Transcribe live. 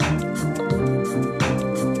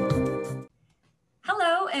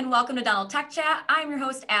welcome to Dental Tech Chat. I'm your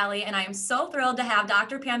host, Allie, and I am so thrilled to have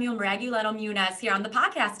Dr. Pamela Raguletto-Muniz here on the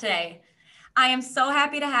podcast today. I am so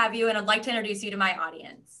happy to have you, and I'd like to introduce you to my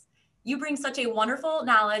audience. You bring such a wonderful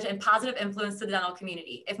knowledge and positive influence to the dental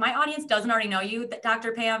community. If my audience doesn't already know you,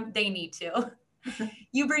 Dr. Pam, they need to.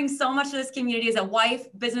 You bring so much to this community as a wife,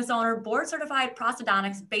 business owner, board certified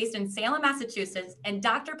prosthodontics based in Salem, Massachusetts, and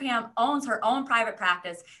Dr. Pam owns her own private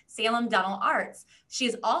practice, Salem Dental Arts. She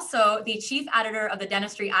is also the chief editor of the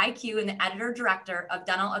Dentistry IQ and the editor director of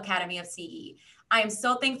Dental Academy of CE. I am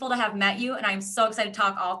so thankful to have met you, and I am so excited to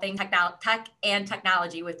talk all things tech and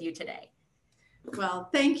technology with you today. Well,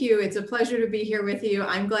 thank you. It's a pleasure to be here with you.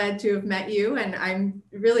 I'm glad to have met you, and I'm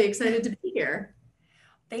really excited to be here.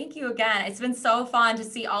 Thank you again. It's been so fun to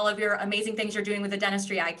see all of your amazing things you're doing with the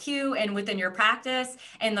Dentistry IQ and within your practice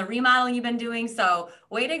and the remodeling you've been doing. So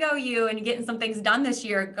way to go you, and getting some things done this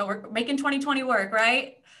year. We're making 2020 work,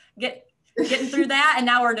 right? Getting through that, and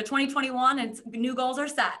now we're into 2021 and new goals are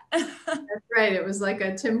set. That's right. It was like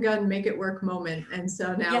a Tim Gunn make it work moment. And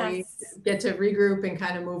so now we get to regroup and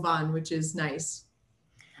kind of move on, which is nice.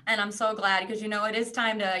 And I'm so glad because, it is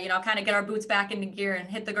time to, kind of get our boots back into gear and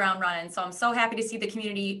hit the ground running. So I'm so happy to see the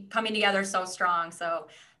community coming together so strong. So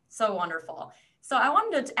wonderful. So I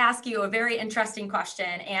wanted to ask you a very interesting question,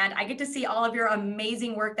 and I get to see all of your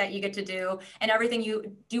amazing work that you get to do and everything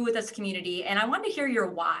you do with this community. And I wanted to hear your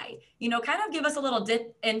why, kind of give us a little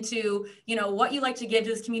dip into, what you like to give to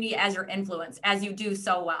this community as your influence, as you do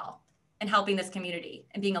so well in helping this community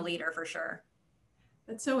and being a leader for sure.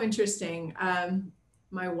 That's so interesting.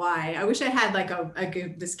 My why. I wish I had like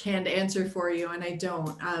this canned answer for you, and I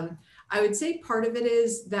don't. I would say part of it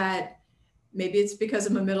is that maybe it's because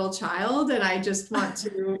I'm a middle child and I just want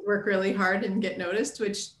to work really hard and get noticed,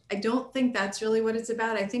 which I don't think that's really what it's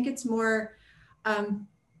about. I think it's more, I'm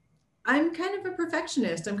kind of a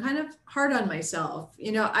perfectionist. I'm kind of hard on myself.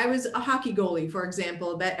 I was a hockey goalie, for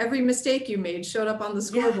example, that every mistake you made showed up on the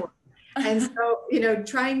scoreboard. Yeah. And so,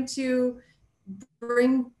 trying to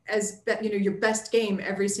bring your best game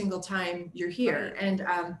every single time you're here. Right. And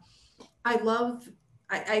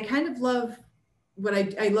I kind of love what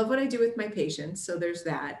I love what I do with my patients. So there's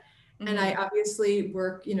that. Mm-hmm. And I obviously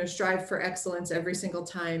work, strive for excellence every single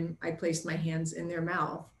time I place my hands in their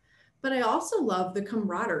mouth. But I also love the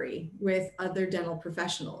camaraderie with other dental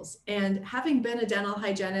professionals. And having been a dental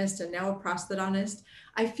hygienist and now a prosthodontist,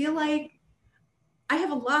 I feel like I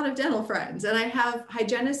have a lot of dental friends, and I have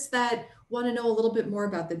hygienists that want to know a little bit more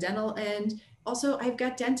about the dental end. Also, I've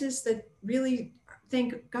got dentists that really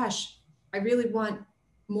think, gosh, I really want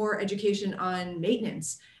more education on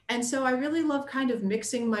maintenance. And so I really love kind of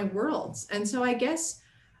mixing my worlds. And so I guess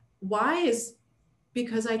why is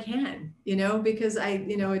because I can, because I've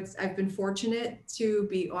been fortunate to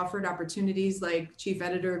be offered opportunities like chief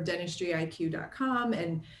editor of dentistryIQ.com.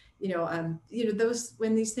 And, those,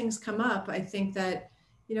 when these things come up, I think that,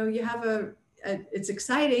 you have it's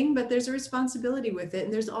exciting, but there's a responsibility with it.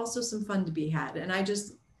 And there's also some fun to be had. And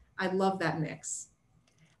I love that mix.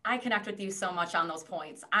 I connect with you so much on those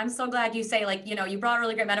points. I'm so glad you say, you brought a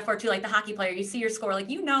really great metaphor too, like the hockey player, you see your score,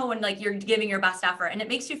 when you're giving your best effort and it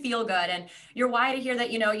makes you feel good. And you're why to hear that,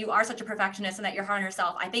 you are such a perfectionist and that you're hard on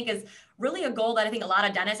yourself, I think is really a goal that I think a lot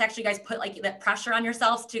of dentists actually guys put that pressure on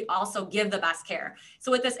yourselves to also give the best care.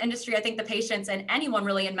 So with this industry, I think the patients and anyone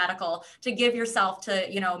really in medical to give yourself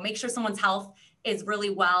to, make sure someone's health is really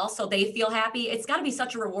well so they feel happy. It's got to be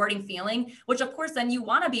such a rewarding feeling, which of course then you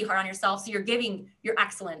want to be hard on yourself, so you're giving your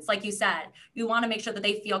excellence. Like you said, you want to make sure that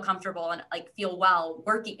they feel comfortable and feel well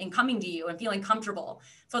working and coming to you and feeling comfortable.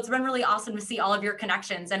 So it's been really awesome to see all of your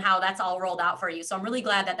connections and how that's all rolled out for you. So I'm really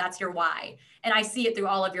glad that that's your why, and I see it through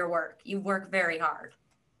all of your work. You work very hard.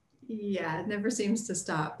 Yeah, it never seems to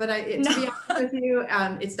stop. But to be honest with you,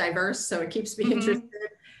 it's diverse, so it keeps me interested.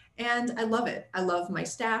 And I love it. I love my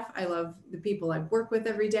staff. I love the people I work with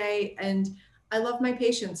every day. And I love my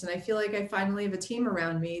patients. And I feel like I finally have a team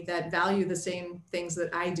around me that value the same things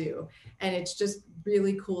that I do. And it's just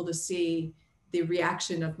really cool to see the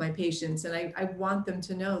reaction of my patients. And I want them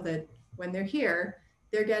to know that when they're here,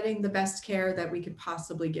 they're getting the best care that we could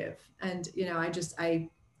possibly give. And, I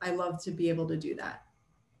love to be able to do that.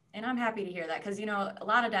 And I'm happy to hear that because, a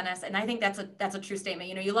lot of dentists, and I think that's a true statement,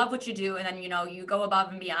 you love what you do, and then, you go above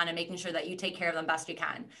and beyond and making sure that you take care of them best you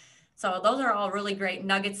can. So those are all really great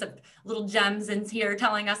nuggets of little gems in here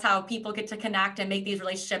telling us how people get to connect and make these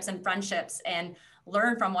relationships and friendships and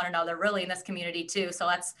learn from one another really in this community too. So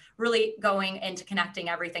that's really going into connecting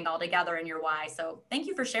everything all together in your why. So thank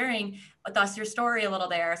you for sharing with us your story a little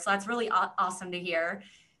there. So that's really awesome to hear.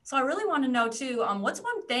 So I really want to know too, what's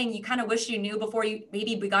one thing you kind of wish you knew before you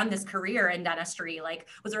maybe begun this career in dentistry? Like,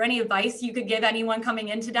 was there any advice you could give anyone coming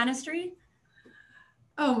into dentistry?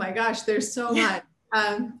 Oh my gosh, there's so Yeah.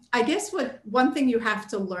 much. I guess what one thing you have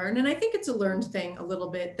to learn, and I think it's a learned thing a little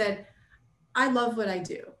bit, that I love what I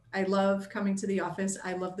do. I love coming to the office.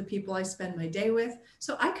 I love the people I spend my day with.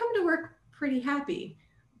 So I come to work pretty happy.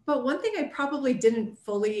 But one thing I probably didn't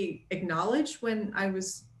fully acknowledge when I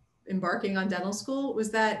was embarking on dental school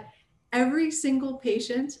was that every single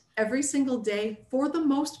patient, every single day, for the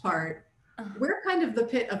most part, we're kind of the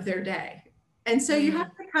pit of their day. And so you have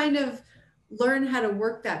Mm, to kind of learn how to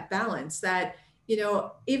work that balance that,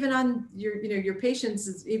 even on your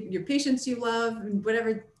patients you love and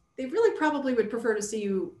whatever, they really probably would prefer to see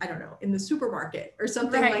you, I don't know, in the supermarket or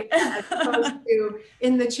something like right. that, as opposed to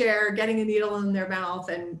in the chair, getting a needle in their mouth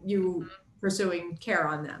and you pursuing care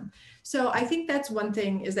on them. So I think that's one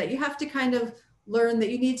thing, is that you have to kind of learn that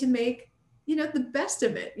you need to make, the best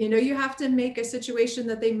of it. You have to make a situation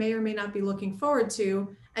that they may or may not be looking forward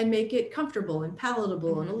to and make it comfortable and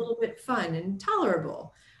palatable and a Mhm. little bit fun and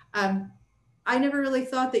tolerable. Um, I never really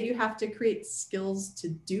thought that you have to create skills to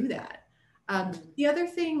do that. Mhm. The other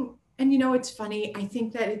thing, and it's funny, I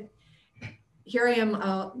think that here I am,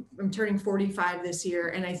 I'm turning 45 this year,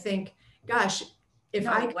 and I think, gosh, if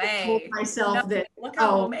I No could have told way. No, myself that, look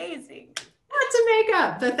how oh, amazing. lots of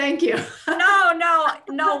makeup, but thank you. No, no,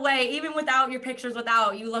 no way. Even without your pictures,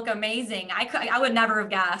 without you look amazing. I would never have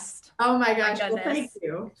guessed. Oh my My gosh, well, thank goodness.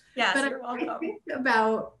 you. Yes, But you're I welcome. think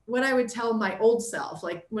about what I would tell my old self,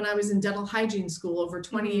 like when I was in dental hygiene school over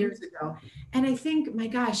 20 Hmm. years ago. And I think, my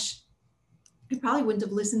gosh, I probably wouldn't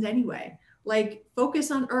have listened anyway. Like,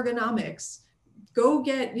 focus on ergonomics, go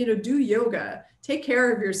get, do yoga, take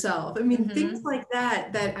care of yourself. I mean, things Hmm. like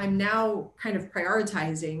that, that I'm now kind of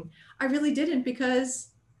prioritizing. I really didn't, because,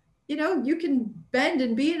 you can bend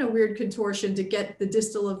and be in a weird contortion to get the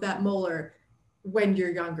distal of that molar when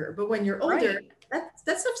you're younger. But when you're older, Right. that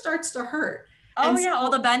stuff starts to hurt. Oh And yeah, all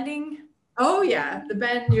so, the bending. oh yeah, the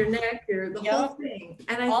bend, your neck, the whole Yep. thing.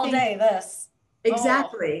 And I All think, day this. Oh.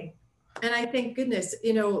 exactly. And I think, goodness,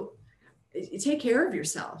 take care of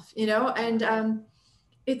yourself, and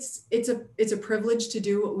it's a privilege to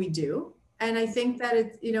do what we do. And I think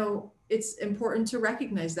that it's important to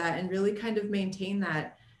recognize that and really kind of maintain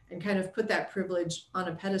that and kind of put that privilege on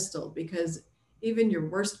a pedestal, because even your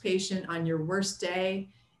worst patient on your worst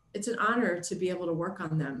day, it's an honor to be able to work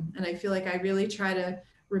on them. And I feel like I really try to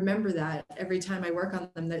remember that every time I work on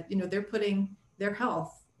them, that they're putting their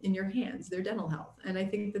health in your hands, their dental health. And I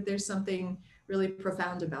think that there's something really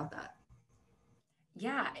profound about that.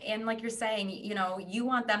 Yeah, and like you're saying, you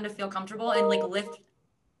want them to feel comfortable and like lift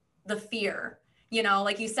the fear.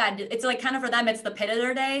 Like you said, it's like kind of for them, it's the pit of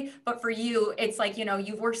their day. But for you, it's like,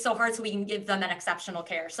 you've worked so hard so we can give them an exceptional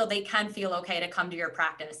care so they can feel okay to come to your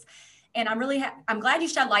practice. And I'm glad you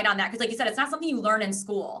shed light on that, because like you said, it's not something you learn in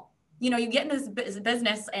school. You get into this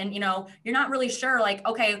business and, you're not really sure, like,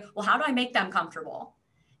 okay, well, how do I make them comfortable?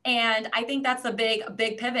 And I think that's a big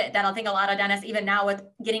pivot that I think a lot of dentists, even now with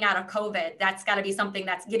getting out of COVID, that's got to be something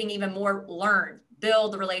that's getting even more learned.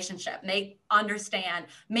 Build the relationship, understand,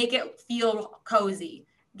 make it feel cozy,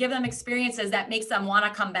 give them experiences that makes them want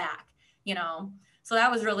to come back, you know? So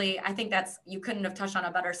that was really, I think you couldn't have touched on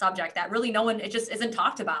a better subject that really it just isn't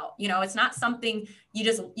talked about. It's not something you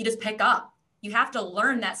just pick up. You have to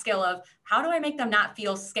learn that skill of how do I make them not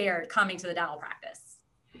feel scared coming to the dental practice?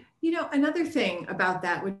 Another thing about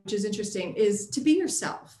that, which is interesting, is to be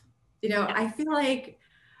yourself. Yes. I feel like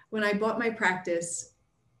when I bought my practice,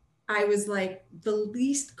 I was like the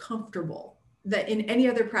least comfortable that in any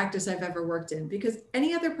other practice I've ever worked in, because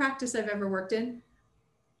any other practice I've ever worked in,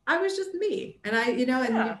 I was just me. And and you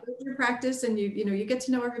Yeah. go to your practice and you get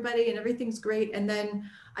to know everybody and everything's great. And then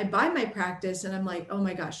I buy my practice and I'm like, oh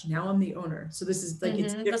my gosh, now I'm the owner. So this is like,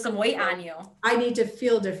 it's Put some different. weight on you. I need to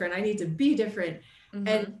feel different. I need to be different.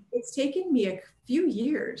 And Hmm. it's taken me a few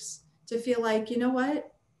years to feel like, you know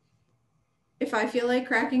what? If I feel like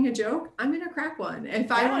cracking a joke, I'm going to crack one.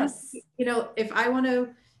 If I want to, Yes.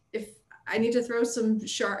 if I need to throw some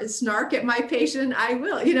snark at my patient, I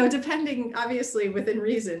will, depending obviously within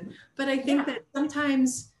reason. But I think Yeah. that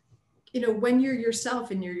sometimes, when you're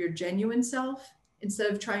yourself and you're your genuine self,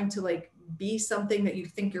 instead of trying to like be something that you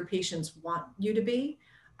think your patients want you to be,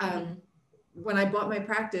 um, Hmm. when I bought my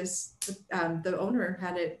practice, the owner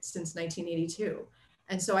had it since 1982.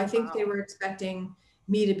 And so I think they Wow. were expecting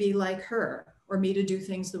me to be like her or me to do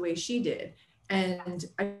things the way she did. And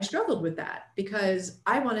I struggled with that because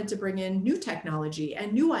I wanted to bring in new technology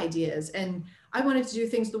and new ideas. And I wanted to do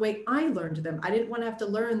things the way I learned them. I didn't want to have to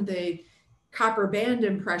learn the copper band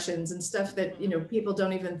impressions and stuff that, you know, people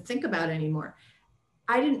don't even think about anymore.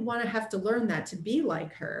 I didn't want to have to learn that to be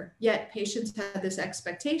like her. Yet patients had this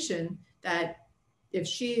expectation that if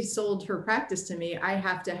she sold her practice to me, I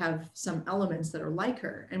have to have some elements that are like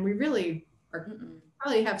her. And we really are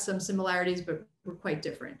probably have some similarities, but we're quite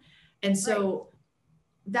different. And so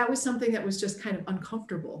that was something that was just kind of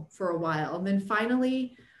uncomfortable for a while. And then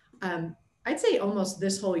finally, I'd say almost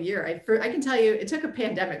this whole year, I can tell you, it took a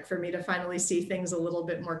pandemic for me to finally see things a little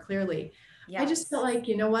bit more clearly. Yes. I just felt like,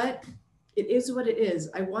 you know what? It is what it is.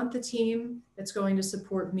 I want the team that's going to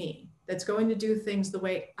support me, that's going to do things the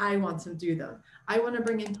way I want to do them. I want to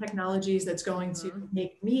bring in technologies that's going to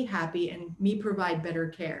make me happy and me provide better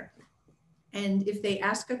care. And if they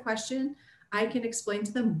ask a question, I can explain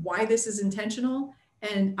to them why this is intentional,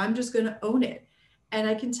 and I'm just going to own it. And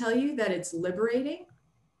I can tell you that it's liberating.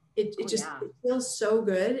 It feels so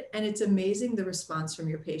good. And it's amazing the response from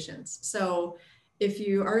your patients. So if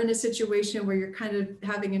you are in a situation where you're kind of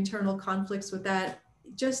having internal conflicts with that,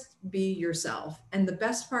 just be yourself. And the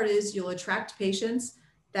best part is you'll attract patients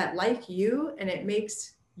that like you, and it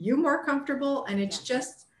makes you more comfortable. And it's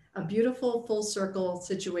just a beautiful full circle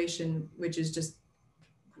situation, which is just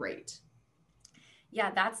great. Yeah,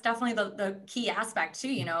 that's definitely the key aspect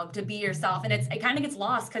too, you know, to be yourself. And it kind of gets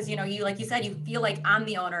lost because, you know, you, like you said, you feel like I'm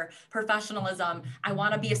the owner, professionalism. I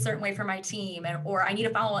want to be a certain way for my team, or I need to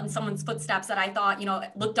follow in someone's footsteps that I thought, you know,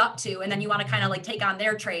 looked up to. And then you want to kind of like take on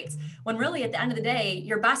their traits, when really at the end of the day,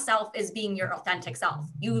 your best self is being your authentic self.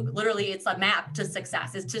 You literally, it's a map to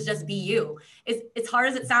success, is to just be you. It's hard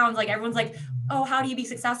as it sounds. Like everyone's like, oh, how do you be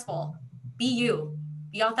successful? Be you.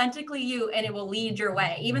 Be authentically you, and it will lead your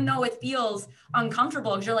way, even though it feels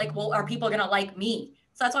uncomfortable because you're like, well, are people going to like me?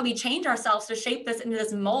 So that's why we change ourselves to shape this into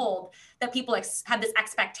this mold that people have this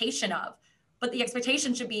expectation of. But the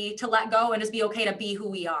expectation should be to let go and just be okay to be who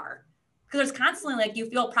we are. Because there's constantly like you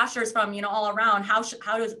feel pressures from, you know, all around. How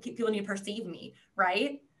does people need to perceive me,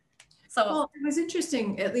 right? So well, it was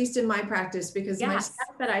interesting, at least in my practice, because my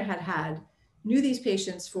staff that I had knew these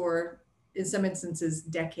patients for, in some instances,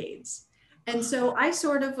 decades. And so I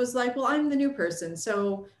sort of was like, well, I'm the new person,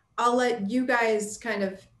 so I'll let you guys kind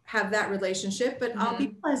of have that relationship, but I'll be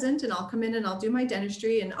pleasant and I'll come in and I'll do my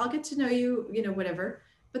dentistry and I'll get to know you, you know, whatever.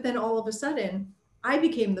 But then all of a sudden, I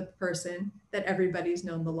became the person that everybody's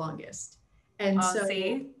known the longest. And so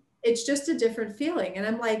it's just a different feeling. And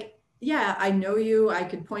I'm like, yeah, I know you. I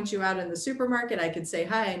could point you out in the supermarket. I could say,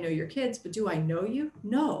 hi, I know your kids, but do I know you?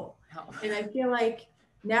 No. And I feel like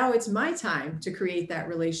now it's my time to create that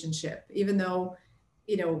relationship, even though,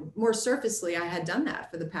 you know, more surfacely, I had done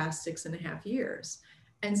that for the past 6.5 years.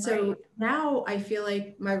 And so now I feel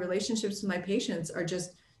like my relationships with my patients are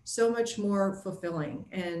just so much more fulfilling,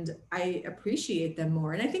 and I appreciate them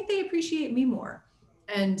more. And I think they appreciate me more.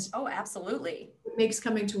 And oh, absolutely. It makes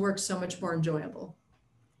coming to work so much more enjoyable.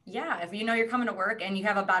 Yeah, if you know you're coming to work and you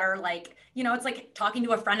have a better, like, you know, it's like talking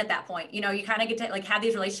to a friend at that point. You know, you kind of get to like have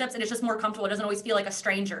these relationships and it's just more comfortable. It doesn't always feel like a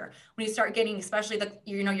stranger when you start getting, especially the,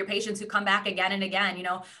 you know, your patients who come back again and again, you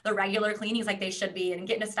know, the regular cleanings like they should be, and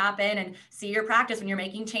getting to stop in and see your practice when you're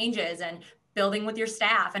making changes and building with your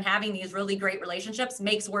staff and having these really great relationships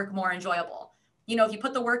makes work more enjoyable. You know, if you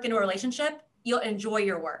put the work into a relationship, you'll enjoy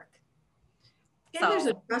your work. And so, there's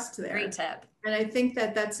a trust there. Great tip. And I think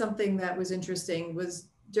that that's something that was interesting was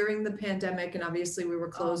during the pandemic, and obviously we were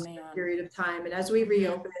closed for a period of time. And as we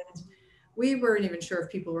reopened, we weren't even sure if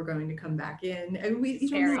people were going to come back in, and we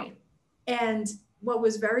don't know. And what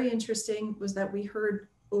was very interesting was that we heard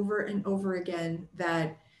over and over again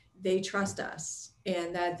that they trust us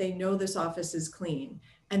and that they know this office is clean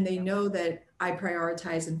and they know that I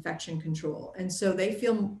prioritize infection control. And so they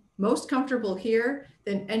feel most comfortable here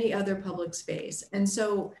than any other public space. And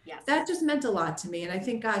so that just meant a lot to me. And I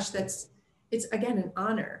think, gosh, it's again an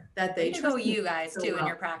honor that they trust you guys too in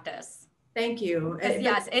your practice. Thank you.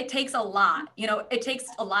 Yes, it takes a lot. You know, it takes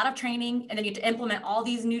a lot of training, and then you have to implement all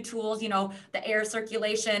these new tools, you know, the air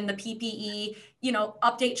circulation, the PPE, you know,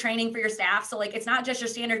 update training for your staff. So like, it's not just your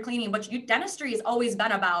standard cleaning, but dentistry has always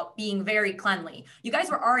been about being very cleanly. You guys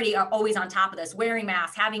were already always on top of this, wearing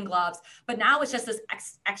masks, having gloves, but now it's just this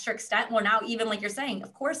extra extent. Well, now even like you're saying,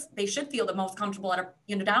 of course, they should feel the most comfortable at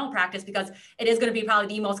a dental practice because it is going to be probably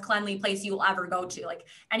the most cleanly place you will ever go to. Like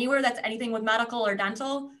anywhere that's anything with medical or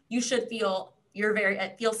dental, you should feel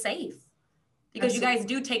feel safe because you guys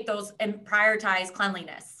do take those and prioritize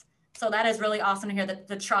cleanliness. So that is really awesome to hear that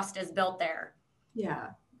the trust is built there. Yeah.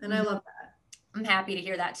 And I love that. I'm happy to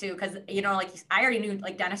hear that too. Cause you know, like I already knew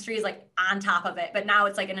like dentistry is like on top of it, but now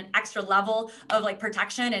it's like in an extra level of like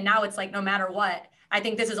protection. And now it's like, no matter what, I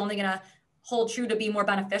think this is only going to hold true to be more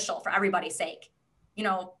beneficial for everybody's sake.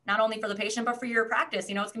 not only for the patient, but for your practice.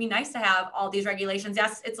 It's gonna be nice to have all these regulations.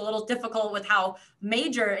 Yes, it's a little difficult with how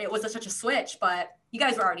major it was such a switch, but you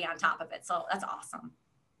guys were already on top of it. So that's awesome.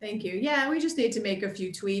 Thank you. Yeah, we just need to make a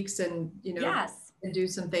few tweaks and, Yes. and do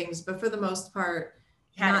some things, but for the most part,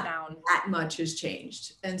 Had it not down. that much has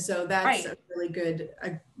changed. And so that's Right. a really good,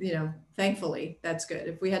 thankfully, that's good.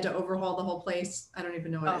 If we had to overhaul the whole place, I don't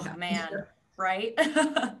even know what would Oh happen. man, right?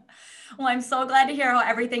 Well, I'm so glad to hear how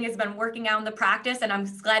everything has been working out in the practice, and I'm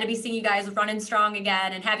glad to be seeing you guys running strong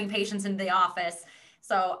again and having patients in the office.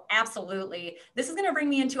 So absolutely. This is going to bring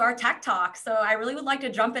me into our tech talk. So I really would like to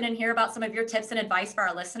jump in and hear about some of your tips and advice for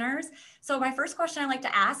our listeners. So my first question I'd like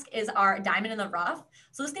to ask is our diamond in the rough.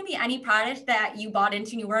 So this can be any product that you bought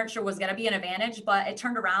into and you weren't sure was going to be an advantage, but it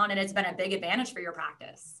turned around and it's been a big advantage for your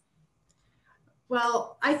practice.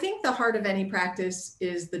 Well, I think the heart of any practice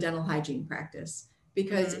is the dental hygiene practice,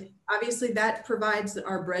 because obviously that provides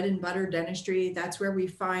our bread and butter dentistry. That's where we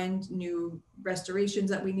find new restorations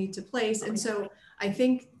that we need to place. And so I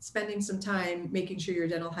think spending some time making sure your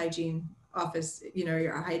dental hygiene office,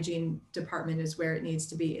 your hygiene department is where it needs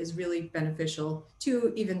to be, is really beneficial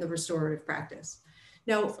to even the restorative practice.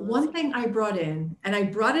 Now, one thing I brought in, and I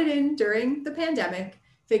brought it in during the pandemic,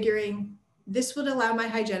 figuring this would allow my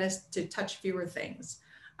hygienist to touch fewer things.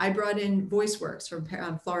 I brought in VoiceWorks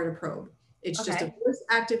from Florida Probe. It's just a voice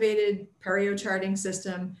activated perio charting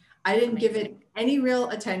system. I didn't give it any real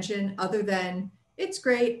attention other than it's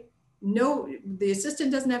great. No, the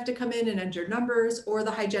assistant doesn't have to come in and enter numbers, or the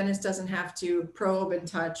hygienist doesn't have to probe and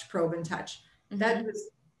touch. That was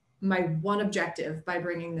my one objective by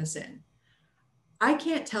bringing this in. I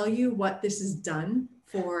can't tell you what this has done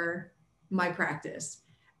for my practice.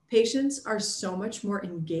 Patients are so much more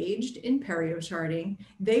engaged in perio charting.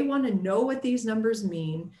 They want to know what these numbers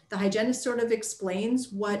mean. The hygienist sort of explains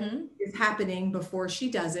what is happening before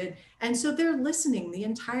she does it. And so they're listening the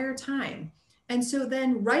entire time. And so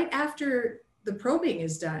then right after the probing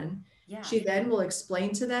is done, she then will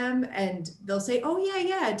explain to them and they'll say, oh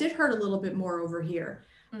yeah, it did hurt a little bit more over here.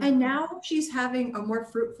 And now she's having a more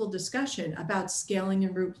fruitful discussion about scaling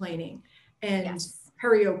and root planing and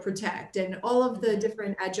Perio Protect and all of the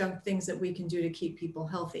different adjunct things that we can do to keep people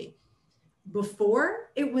healthy.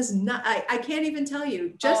 Before, it was not, I can't even tell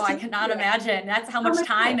you. I cannot imagine. That's how much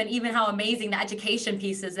time and even how amazing the education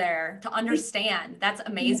piece is there to understand. That's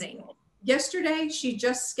amazing. Yesterday, she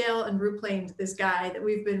just scaled and root planed this guy that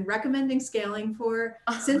we've been recommending scaling for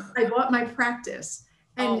since I bought my practice.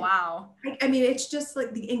 And wow. I mean, it's just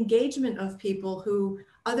like the engagement of people who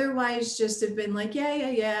otherwise just have been like,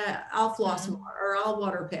 yeah, I'll floss more, or I'll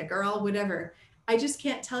water pick, or I'll whatever. I just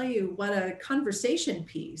can't tell you what a conversation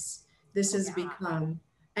piece this has become,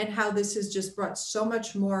 and how this has just brought so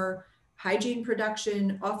much more hygiene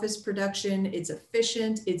production, office production. It's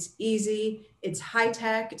efficient, it's easy, it's high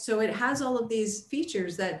tech. So it has all of these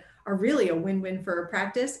features that are really a win-win for a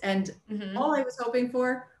practice. And all I was hoping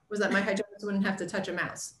for was that my hygienist wouldn't have to touch a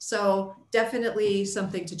mouse. So definitely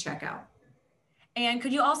something to check out. And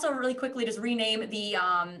could you also really quickly just rename the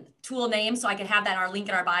tool name so I can have that in our link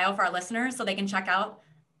in our bio for our listeners so they can check out?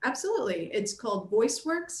 Absolutely. It's called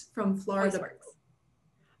VoiceWorks from Florida. VoiceWorks.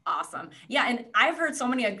 Awesome. Yeah. And I've heard so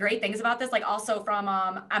many great things about this, like also from,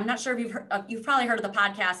 I'm not sure if you've probably heard of the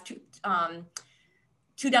podcast,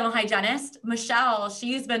 Two Dental Hygienist. Michelle,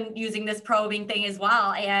 she's been using this probing thing as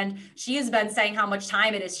well. And she has been saying how much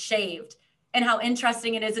time it has shaved and how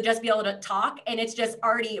interesting it is to just be able to talk, and it's just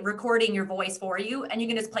already recording your voice for you. And you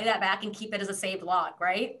can just play that back and keep it as a saved log,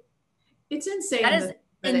 right? It's insane. That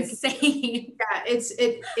is insane. Yeah,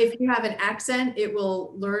 if you have an accent, it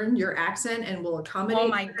will learn your accent and will accommodate. Oh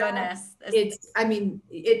my goodness.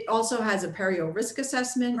 It also has a perio risk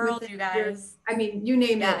assessment. Girls, you guys. You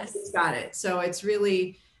name it, it's got it. So it's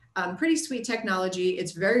really pretty sweet technology.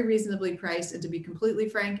 It's very reasonably priced. And to be completely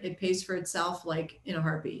frank, it pays for itself like in a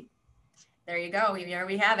heartbeat. There you go. Here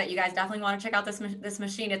we have it. You guys definitely want to check out this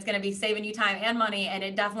machine. It's going to be saving you time and money, and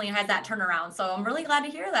it definitely has that turnaround. So I'm really glad to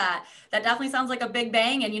hear that. That definitely sounds like a big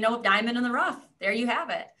bang, and diamond in the rough. There you have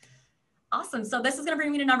it. Awesome. So this is going to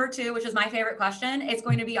bring me to number 2, which is my favorite question. It's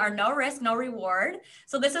going to be our no risk, no reward.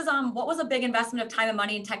 So this is what was a big investment of time and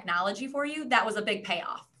money and technology for you that was a big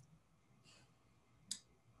payoff?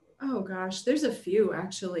 Oh gosh, there's a few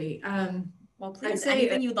actually. Well, please,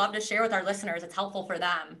 anything you'd love to share with our listeners, it's helpful for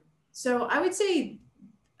them. So I would say,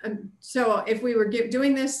 so if we were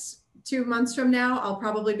doing this 2 months from now, I'll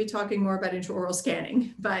probably be talking more about intraoral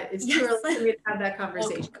scanning, but it's too early for me to have that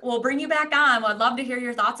conversation. We'll bring you back on. I'd love to hear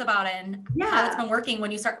your thoughts about it and how it's been working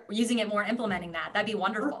when you start using it more, implementing that. That'd be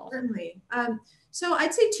wonderful. Certainly. So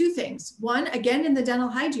I'd say 2 things. One, again, in the dental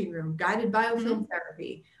hygiene room, guided biofilm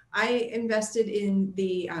therapy. I invested in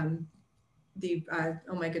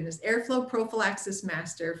oh my goodness, Airflow Prophylaxis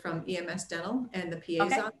Master from EMS Dental and the Okay.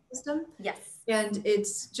 Piezon system. Yes. And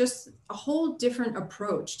it's just a whole different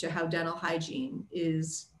approach to how dental hygiene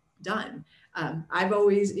is done. I've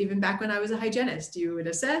always, even back when I was a hygienist, you would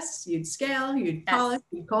assess, you'd scale, you'd polish,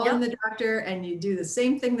 you'd call in the doctor, and you'd do the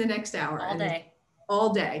same thing the next hour. All day.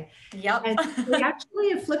 All day. Yep. And we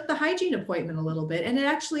actually have flipped the hygiene appointment a little bit. And it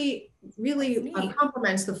actually really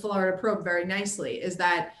complements the Florida probe very nicely, is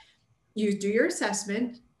that you do your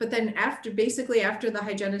assessment, but then basically after the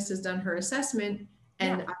hygienist has done her assessment,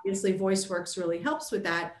 and obviously VoiceWorks really helps with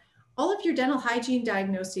that, all of your dental hygiene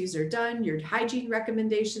diagnoses are done, your hygiene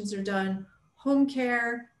recommendations are done, home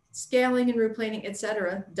care, scaling and replaning,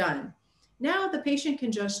 etc., done. Now the patient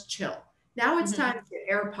can just chill. Now it's time to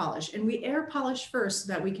air polish, and we air polish first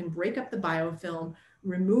so that we can break up the biofilm,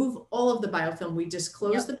 remove all of the biofilm. We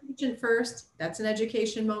disclose the patient first. That's an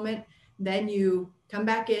education moment. Then you come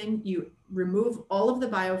back in, you remove all of the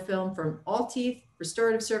biofilm from all teeth,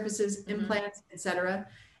 restorative surfaces, implants, etc.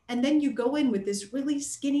 And then you go in with this really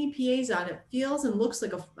skinny Piezon. It feels and looks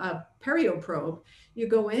like a perio probe. You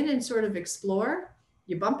go in and sort of explore.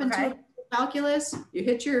 You bump into a calculus, you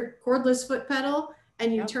hit your cordless foot pedal,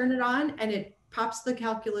 and you turn it on, and it pops the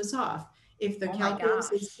calculus off. If the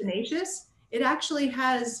calculus is tenacious, it actually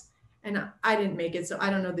has, and I didn't make it, so I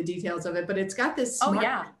don't know the details of it, but it's got this smart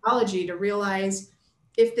technology to realize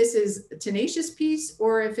if this is a tenacious piece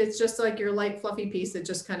or if it's just like your light fluffy piece that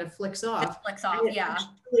just kind of flicks off. It flicks off, it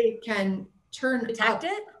actually can detect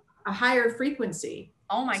a higher frequency.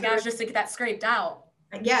 Oh my gosh, just to get that scraped out.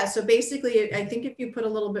 Yeah, so basically, I think if you put a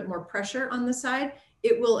little bit more pressure on the side,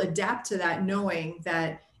 it will adapt to that, knowing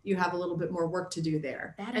that you have a little bit more work to do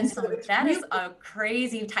there. That is a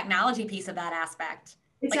crazy technology piece of that aspect.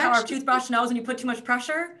 Like how our toothbrush knows when you put too much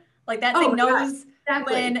pressure, like that thing knows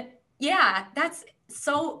when, that's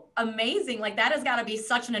so amazing. Like that has got to be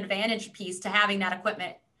such an advantage piece to having that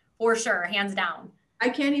equipment for sure, hands down. I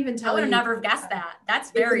can't even tell you. I would have never guessed that.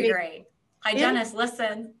 That's very great. Hygienists,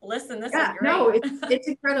 listen, this is great. No, it's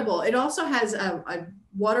incredible. It also has a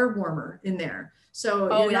water warmer in there.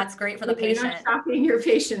 So that's great for the patient. You're not shocking your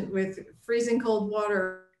patient with freezing cold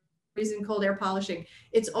water, freezing cold air polishing.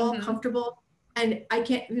 It's all comfortable. And I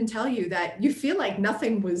can't even tell you that you feel like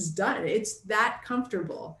nothing was done. It's that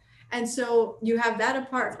comfortable. And so you have that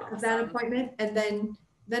appointment, and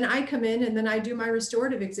then I come in and then I do my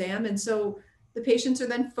restorative exam. And so the patients are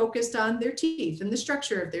then focused on their teeth and the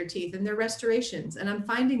structure of their teeth and their restorations. And I'm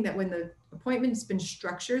finding that when the appointment's been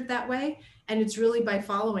structured that way, and it's really by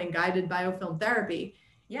following guided biofilm therapy,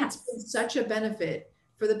 it's been such a benefit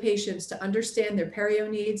for the patients to understand their perio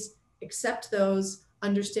needs, accept those,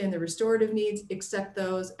 understand the restorative needs, accept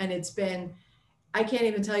those. And it's been, I can't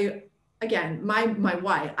even tell you, again, my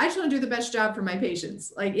why. I just want to do the best job for my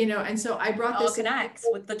patients. Like, and so I brought this connects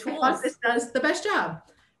with the tools. This does the best job,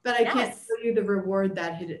 but I can't tell you the reward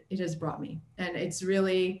that it has brought me. And it's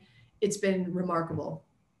been remarkable.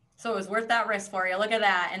 So it was worth that risk for you. Look at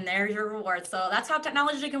that. And there's your reward. So that's how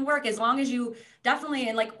technology can work, as long as you definitely,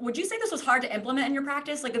 and like, would you say this was hard to implement in your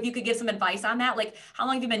practice? Like if you could give some advice on that, like how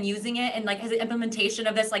long have you been using it? And like, has the implementation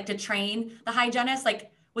of this, like to train the hygienist,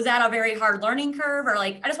 like, was that a very hard learning curve, or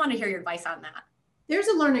like, I just wanted to hear your advice on that. There's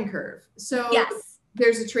a learning curve. So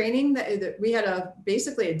there's a training that we had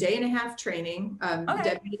basically a day and a half training.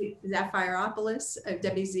 Debbie Zafiropoulos,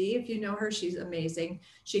 Debbie Z, if you know her, she's amazing.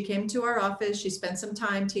 She came to our office. She spent some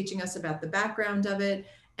time teaching us about the background of it.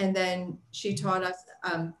 And then she taught us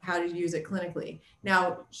how to use it clinically.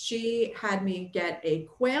 Now, she had me get a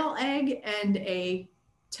quail egg and a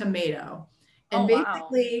tomato. And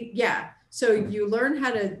basically, so you learn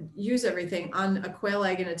how to use everything on a quail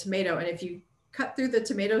egg and a tomato. And if you cut through the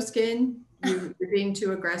tomato skin, you're being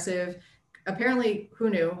too aggressive. Apparently, who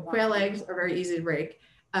knew? Quail eggs are very easy to break.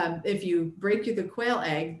 If you break through the quail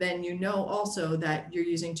egg, then you know also that you're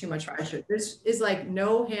using too much pressure. This is like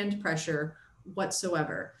no hand pressure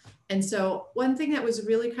whatsoever. And so one thing that was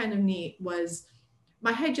really kind of neat was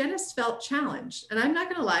my hygienists felt challenged. And I'm not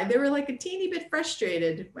going to lie, they were like a teeny bit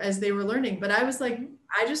frustrated as they were learning. But I was like,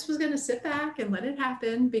 I just was going to sit back and let it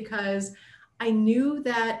happen, because I knew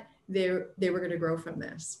that they were going to grow from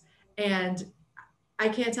this. And I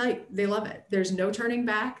can't tell you, they love it. There's no turning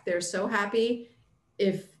back. They're so happy.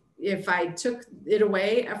 If I took it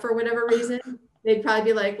away for whatever reason, they'd probably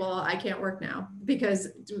be like, well, I can't work now, because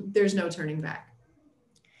there's no turning back.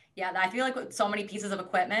 Yeah, I feel like with so many pieces of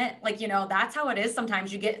equipment, like, that's how it is.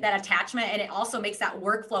 Sometimes you get that attachment, and it also makes that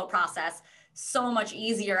workflow process so much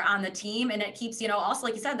easier on the team. And it keeps, also,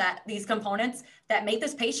 like you said, that these components that make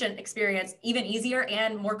this patient experience even easier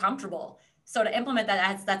and more comfortable. So to implement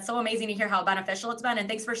that, that's so amazing to hear how beneficial it's been. And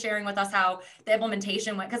thanks for sharing with us how the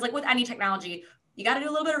implementation went. Because like with any technology, you got to do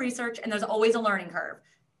a little bit of research and there's always a learning curve.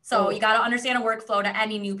 So you got to understand a workflow to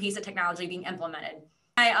any new piece of technology being implemented.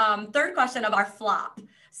 My third question of our flop.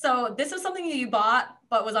 So this was something that you bought,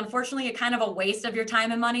 but was unfortunately a kind of a waste of your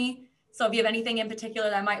time and money. So if you have anything in particular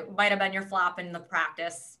that might have been your flop in the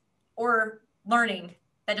practice or learning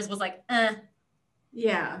that just was like,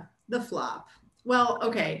 Yeah, the flop. Well,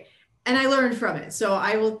 okay. And I learned from it. So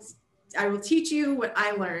I will teach you what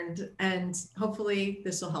I learned and hopefully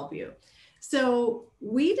this will help you. So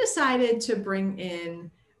we decided to bring in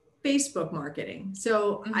Facebook marketing.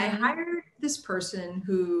 So I hired this person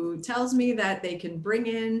who tells me that they can bring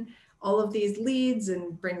in all of these leads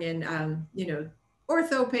and bring in,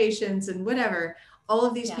 ortho patients and whatever, all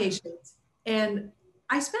of these patients. And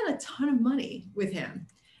I spent a ton of money with him.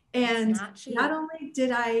 And not only did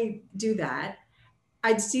I do that,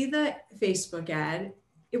 I'd see the Facebook ad.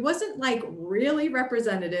 It wasn't like really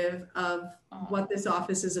representative of what this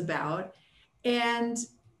office is about. And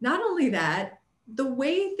not only that, the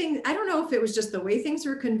way things, I don't know if it was just the way things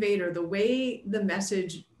were conveyed or the way the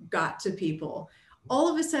message got to people.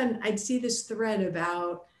 All of a sudden, I'd see this thread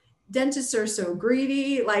about dentists are so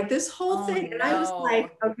greedy, like this whole thing. And I was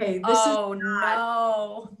like, okay, this is not,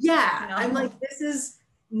 I'm like, this is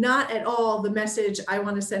not at all the message I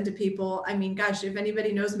want to send to people. I mean, gosh, if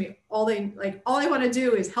anybody knows me, all I want to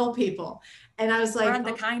do is help people. And I was like, spread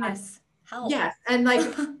the kindness, help. Yes. And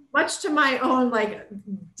like, much to my own like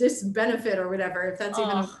disbenefit or whatever, if that's even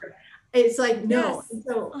a word, it's like, no. Yes.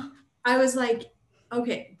 So I was like,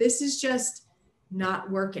 okay, this is just not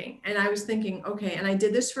working. And I was thinking, okay, and I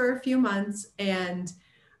did this for a few months and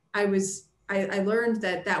I learned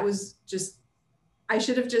that was just, I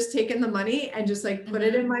should have just taken the money and just like put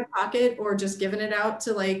it in my pocket or just given it out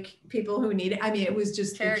to like people who need it. I mean, it was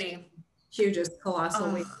just charity, hugest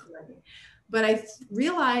colossal waste of money. But I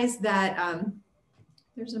realized that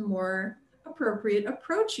there's a more appropriate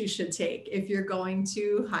approach you should take if you're going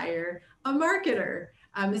to hire a marketer,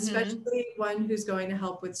 especially one who's going to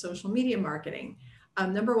help with social media marketing.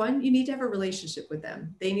 Number one, you need to have a relationship with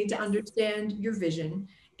them. They need to understand your vision,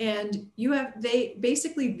 and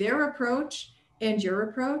basically their approach and your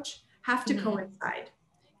approach have to coincide.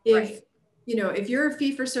 If if you're a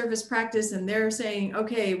fee-for-service practice and they're saying,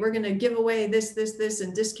 okay, we're going to give away this,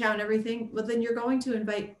 and discount everything, well, then you're going to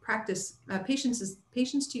invite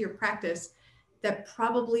patients to your practice that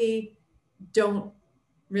probably don't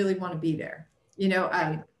really want to be there.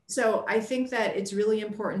 So I think that it's really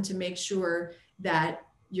important to make sure that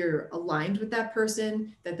you're aligned with that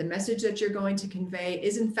person, that the message that you're going to convey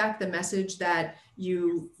is in fact the message that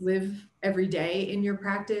you live every day in your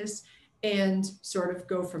practice, and sort of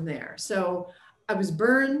go from there. So I was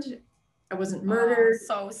burned. I wasn't murdered.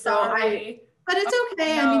 So sorry. But it's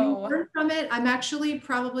okay. I mean, you learn from it. I'm actually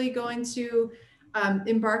probably going to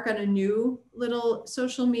embark on a new little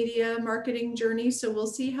social media marketing journey. So we'll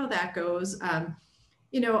see how that goes. And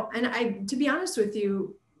to be honest with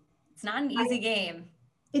you, it's not an easy game.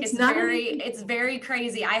 It's very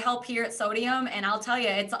crazy. I help here at Sodium, and I'll tell you,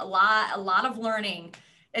 it's a lot of learning.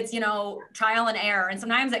 It's, trial and error. And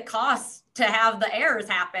sometimes it costs to have the errors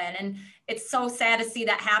happen. And it's so sad to see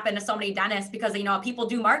that happen to so many dentists because, people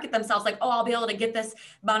do market themselves like, oh, I'll be able to get this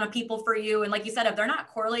amount of people for you. And like you said, if they're not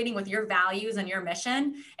correlating with your values and your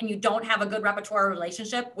mission, and you don't have a good repertoire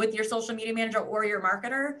relationship with your social media manager or your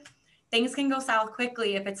marketer, things can go south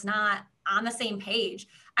quickly if it's not on the same page.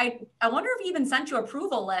 I wonder if he even sent you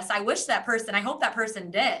approval lists. I hope that person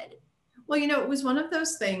did. Well, it was one of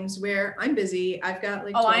those things where I'm busy. I've got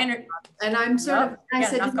like, and I'm sort of, I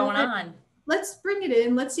said, what's going on? Let's bring it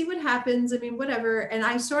in. Let's see what happens. I mean, whatever. And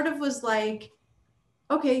I sort of was like,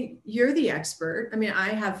 okay, you're the expert. I mean, I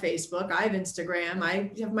have Facebook, I have Instagram,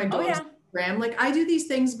 I have my dog's Instagram. Like I do these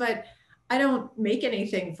things, but I don't make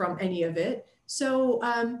anything from any of it. So,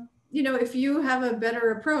 if you have a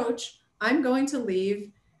better approach, I'm going to leave.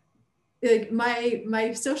 Like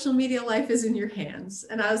my social media life is in your hands.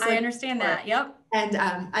 And I was like, I understand that. Yep. And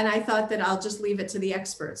I thought that I'll just leave it to the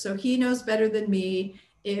expert. So he knows better than me.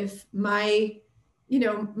 If my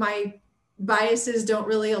biases don't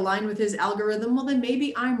really align with his algorithm, well, then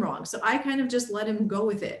maybe I'm wrong. So I kind of just let him go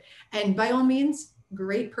with it. And by all means,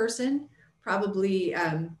 great person, probably,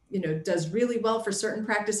 does really well for certain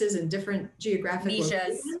practices in different geographic niches.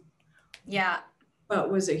 Locations. Yeah.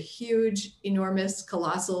 But was a huge, enormous,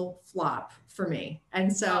 colossal flop for me.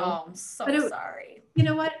 And so, I'm so sorry. You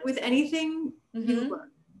know what? With anything, you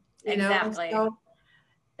learn. Exactly. So,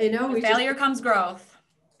 with failure comes growth.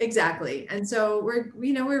 Exactly. And so we're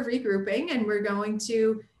regrouping, and we're going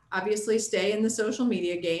to obviously stay in the social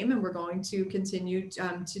media game, and we're going to continue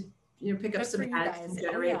to pick up Good some for you ads guys. and Oh,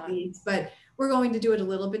 generate yeah. leads, but we're going to do it a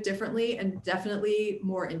little bit differently and definitely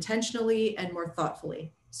more intentionally and more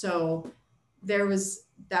thoughtfully. So that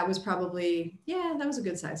was probably, that was a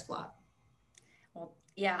good size flop. Well,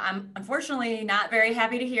 yeah, I'm unfortunately not very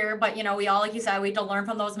happy to hear, but we all, like you said, we have to learn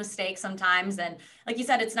from those mistakes sometimes. And like you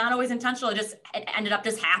said, it's not always intentional. It ended up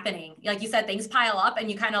just happening. Like you said, things pile up,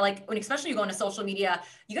 and you kind of like, when especially you go into social media,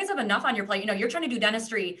 you guys have enough on your plate. You're trying to do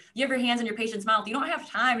dentistry. You have your hands in your patient's mouth. You don't have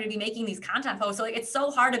time to be making these content posts. So like, it's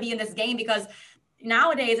so hard to be in this game, because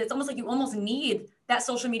nowadays it's almost like you almost need that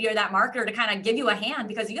social media or that marketer to kind of give you a hand,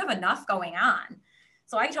 because you have enough going on.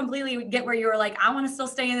 So I completely get where you were like, I want to still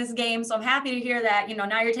stay in this game. So I'm happy to hear that,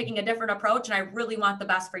 now you're taking a different approach, and I really want the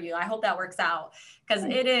best for you. I hope that works out, because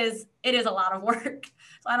it is a lot of work.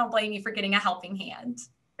 So I don't blame you for getting a helping hand.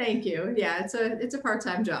 Thank you. Yeah, it's a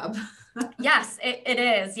part-time job. Yes, it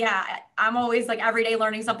is. Yeah. I'm always like every day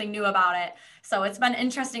learning something new about it. So it's been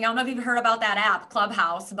interesting. I don't know if you've heard about that app,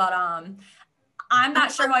 Clubhouse, but I'm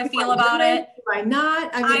not sure how I feel about it. Why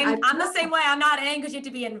not? I'm the same way. I'm not in, because you have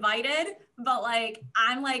to be invited. But like,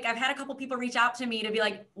 I've had a couple people reach out to me to be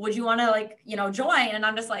like, would you want to join? And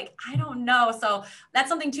I'm just like, I don't know. So that's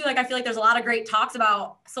something too. Like, I feel like there's a lot of great talks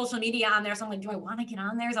about social media on there. So I'm like, do I want to get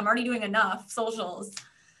on there? Because I'm already doing enough socials.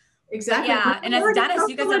 Exactly. But yeah. And as dentists,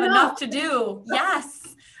 you guys have enough to do.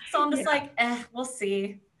 Yes. So I'm just like, we'll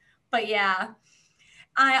see. But yeah.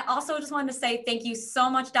 I also just wanted to say thank you so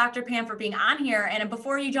much, Dr. Pam, for being on here. And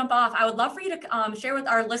before you jump off, I would love for you to share with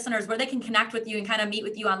our listeners where they can connect with you and kind of meet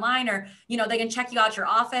with you online, or, they can check you out at your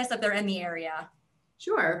office if they're in the area.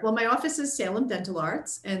 Sure. Well, my office is Salem Dental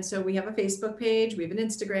Arts. And so we have a Facebook page, we have an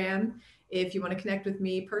Instagram. If you want to connect with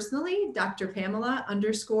me personally, Dr. Pamela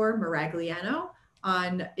 _Maragliano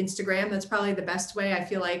on Instagram. That's probably the best way. I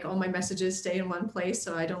feel like all my messages stay in one place,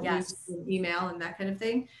 so I don't lose an email and that kind of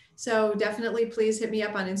thing. So definitely please hit me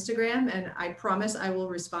up on Instagram, and I promise I will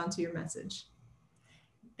respond to your message.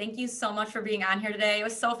 Thank you so much for being on here today. It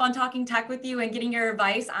was so fun talking tech with you and getting your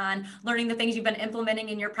advice on learning the things you've been implementing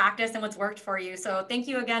in your practice and what's worked for you. So thank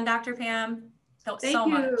you again, Dr. Pam. So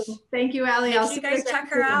much. Thank you, Allie. Make sure you guys check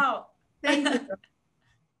her out. Thank you.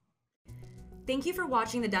 Thank you for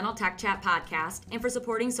watching the Dental Tech Chat podcast and for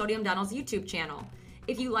supporting Sodium Dental's YouTube channel.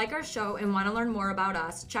 If you like our show and want to learn more about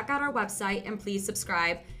us, check out our website and please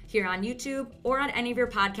subscribe here on YouTube or on any of your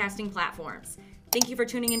podcasting platforms. Thank you for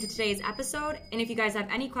tuning into today's episode. And if you guys have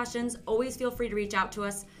any questions, always feel free to reach out to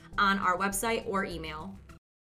us on our website or email.